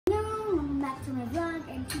my vlog,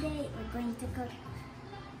 and today we're going to cook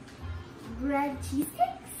bread cheese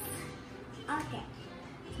sticks. Okay,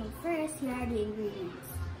 so first here are the ingredients.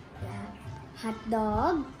 We have hot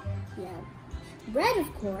dog, we have bread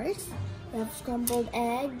of course, we have scrambled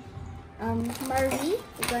egg, Marie,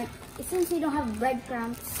 since we don't have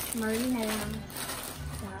breadcrumbs, Marie na lang.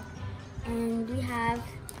 And we have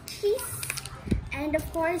cheese, and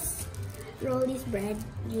of course Rollies bread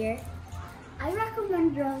here. I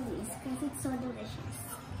recommend Rollies because it's so delicious.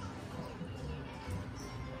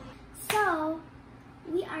 So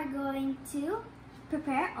we are going to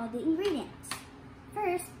prepare all the ingredients.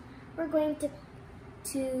 First, we're going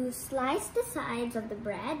to slice the sides of the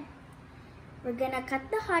bread. We're gonna cut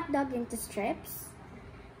the hot dog into strips,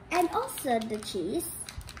 and also the cheese.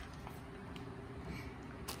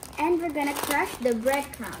 And we're gonna crush the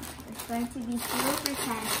breadcrumbs. It's going to be super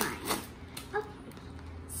satisfying. Okay,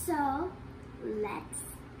 so let's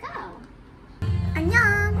go.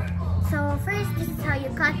 Annyeong! So first, this is how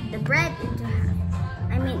you cut the bread into half.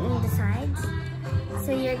 I mean, in the sides.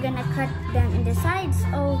 So you're gonna cut them in the sides.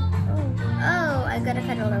 Oh! I gotta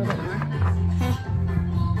cut a little bit more.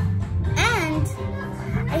 And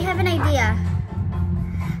I have an idea.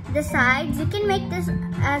 The sides, you can make this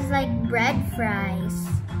as like bread fries.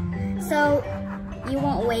 So you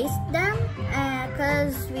won't waste them,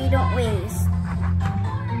 because we don't waste.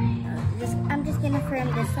 I'm just gonna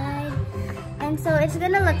firm the side, and so it's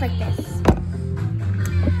gonna look like this.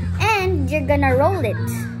 And you're gonna roll it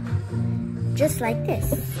just like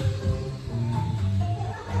this.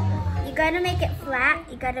 You gotta make it flat.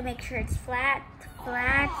 You gotta make sure it's flat,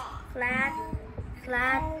 flat, flat,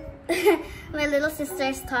 flat. My little sister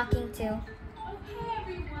is talking too.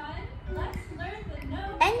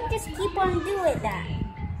 And just keep on doing that.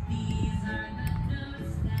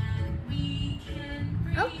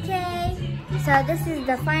 Okay, so this is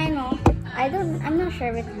the final. I'm not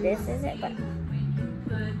sure if this is it, but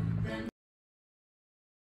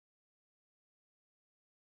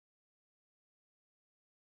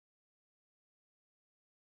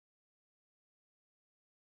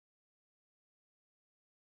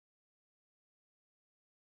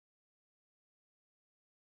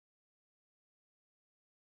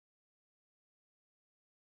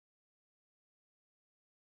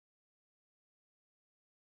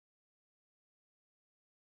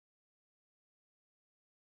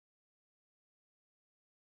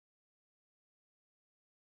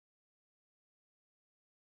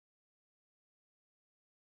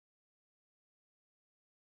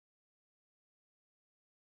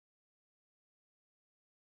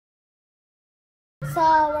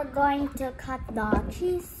so we're going to cut the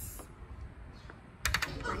cheese.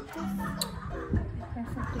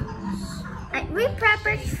 We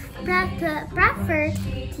prefer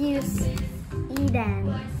to use Eden.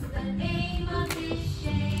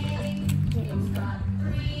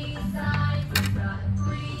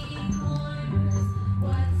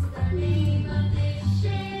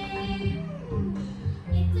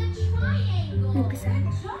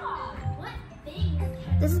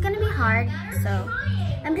 This is gonna be hard, so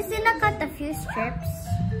I'm just gonna cut a few strips,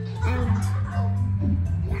 and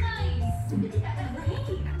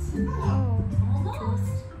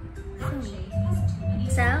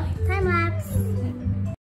so time lapse.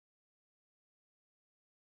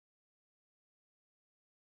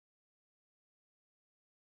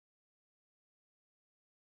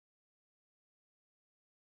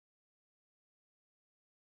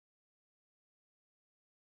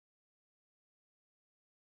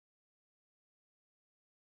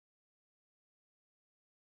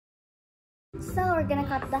 So we're gonna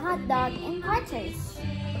cut the hot dog in quarters.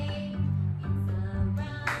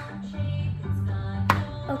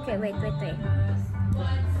 Okay, wait.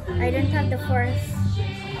 I don't have the force.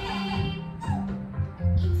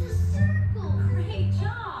 Great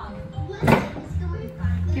job.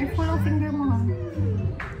 Careful of finger mo.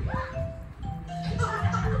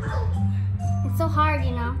 It's so hard,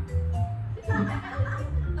 you know.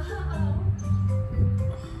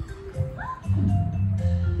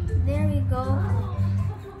 There we go.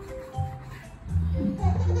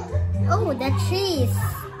 Oh, that cheese.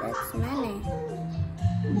 That's many.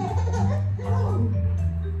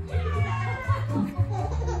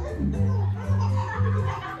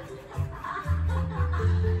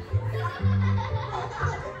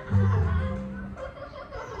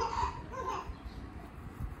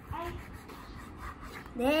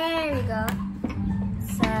 There we go.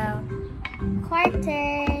 So,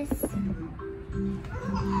 quarters.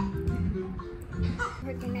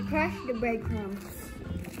 We're gonna crush the breadcrumbs.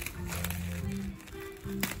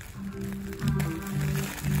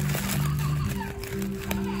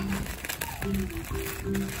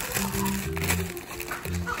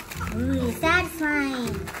 Ooh,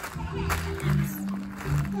 satisfying.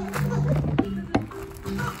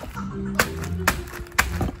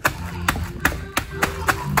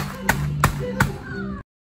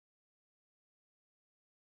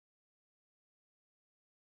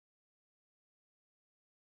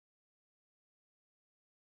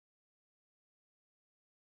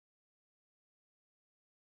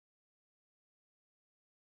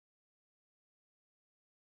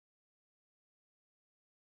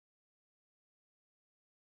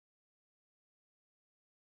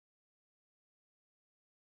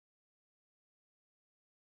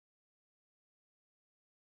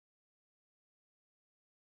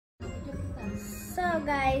 So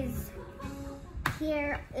guys,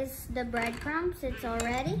 here is the breadcrumbs. It's all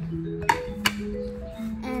ready.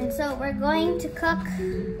 And so we're going to cook,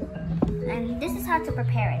 and this is how to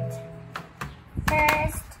prepare it.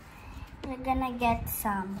 First, we're gonna get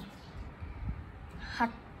some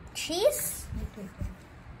hot cheese.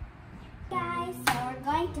 Guys, so we're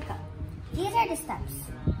going to cook. These are the steps.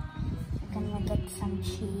 We're gonna get some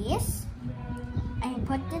cheese and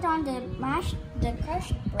put it on the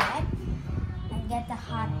crushed bread, and get the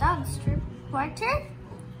hot dog strip butter,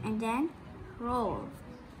 and then roll.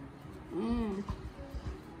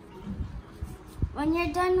 When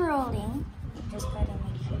you're done rolling, you just gotta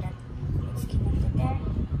make sure that it's connected there.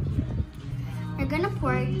 We're gonna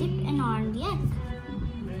pour dip it on the egg,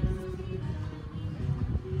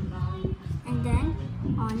 and then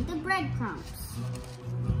on the breadcrumbs.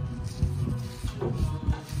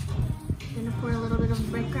 Gonna pour a little bit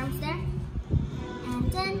of breadcrumbs there,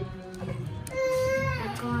 and then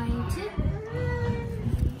we're going to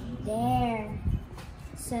there.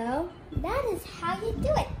 So that is how you do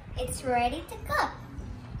it. It's ready to cook.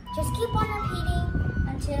 Just keep on repeating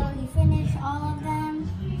until you finish all of them.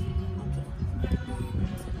 Okay.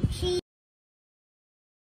 Cheese.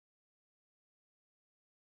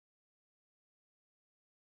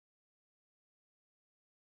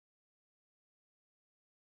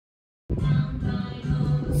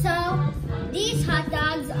 So these hot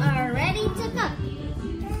dogs are ready to cook.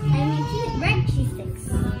 I mean, bread cheese sticks.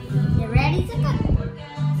 They're ready to cook.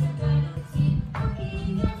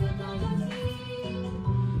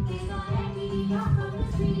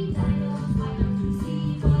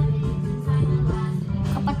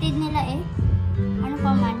 Kapatid nila eh. Ano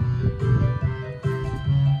pa man.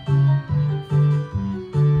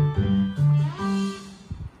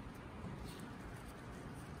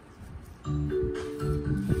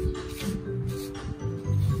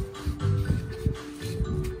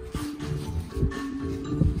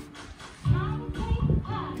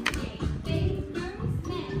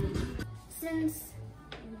 Since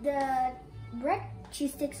the bread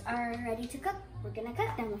cheese sticks are ready to cook, we're gonna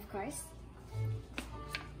cook them, of course.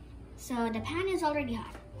 So the pan is already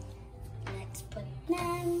hot. Let's put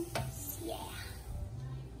them. Yeah.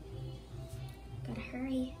 Gotta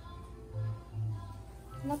hurry.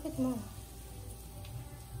 Lapit mo.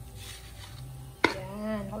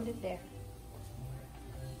 Yan, hold it there.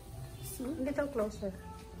 See? A little closer.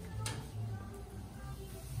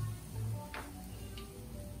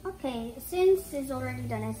 Okay, since it's already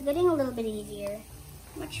done, it's getting a little bit easier.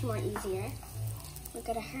 Much more easier. We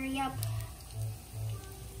gotta hurry up.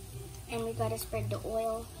 And we gotta spread the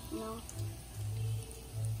oil, you know.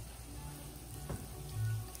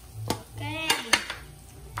 Okay.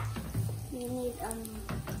 We need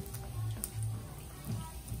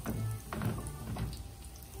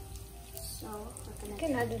so we're You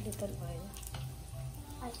gonna can add a little oil.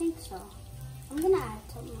 I think so. I'm gonna add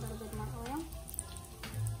a little bit more oil.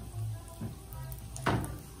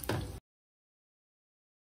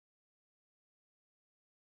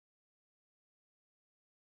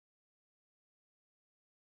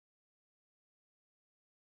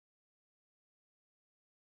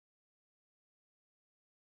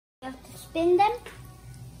 You have to spin them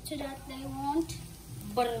so that they won't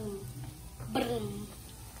burn. Burn.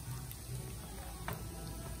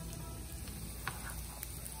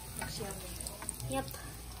 Yep.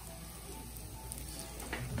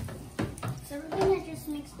 So we're gonna just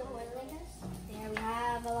mix the oil, I guess. There we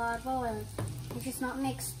have a lot of oil. It's just not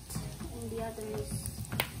mixed in the others.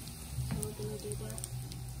 So we're gonna do that.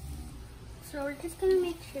 So we're just gonna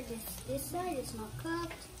make sure this side is not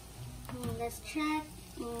cooked. Let's check.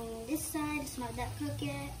 This side is not that cooked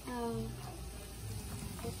yet.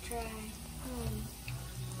 Let's try.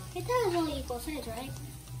 It has only equal sides, right?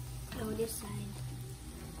 Oh, this side.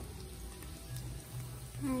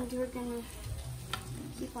 And we're gonna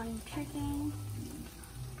keep on checking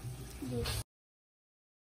this.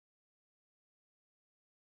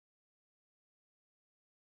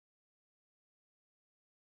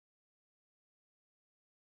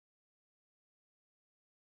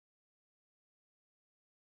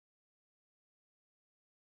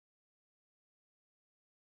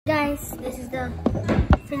 guys, this is the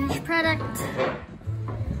finished product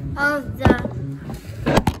of the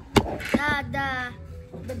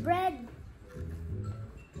bread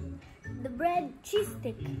cheese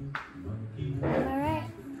stick. Am I right?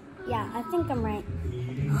 Yeah, I think I'm right.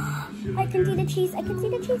 I can see the cheese. I can see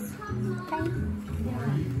the cheese. Okay.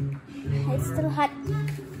 It's still hot.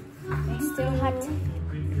 It's still hot.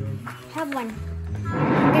 Have one.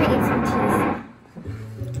 I'm gonna eat some cheese.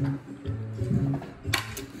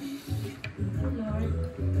 Lord,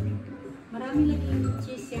 marami laging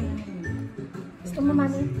cheese yung ano. Gusto mo,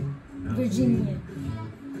 Mami? Virginia.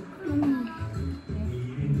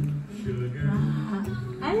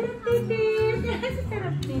 Alam, Titi!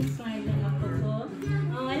 Sarap din smile ng ako ko.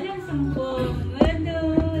 Oh, alam, sampung. Ano?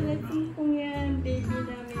 Sampung yan, baby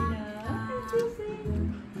namin na.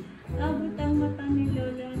 Abot ang mata ni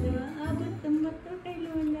Lola na. Abot ang mata kay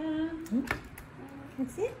Lola.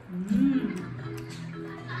 That's it?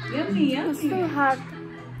 Yummy, yummy. It's still hot.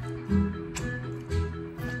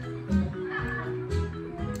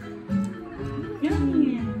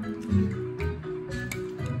 Yummy.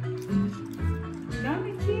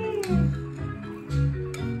 Yummy cheese.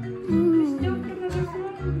 Gusto ko talaga sa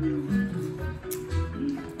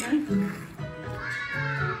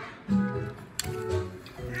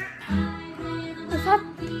It's hot.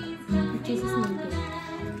 The cheese is not good.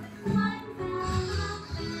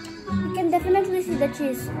 You can definitely see the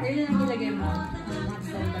cheese. Ilan ang nilagay mo? One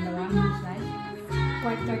side, dalawa, side?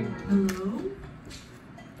 Quarter.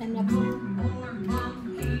 Time lapse na.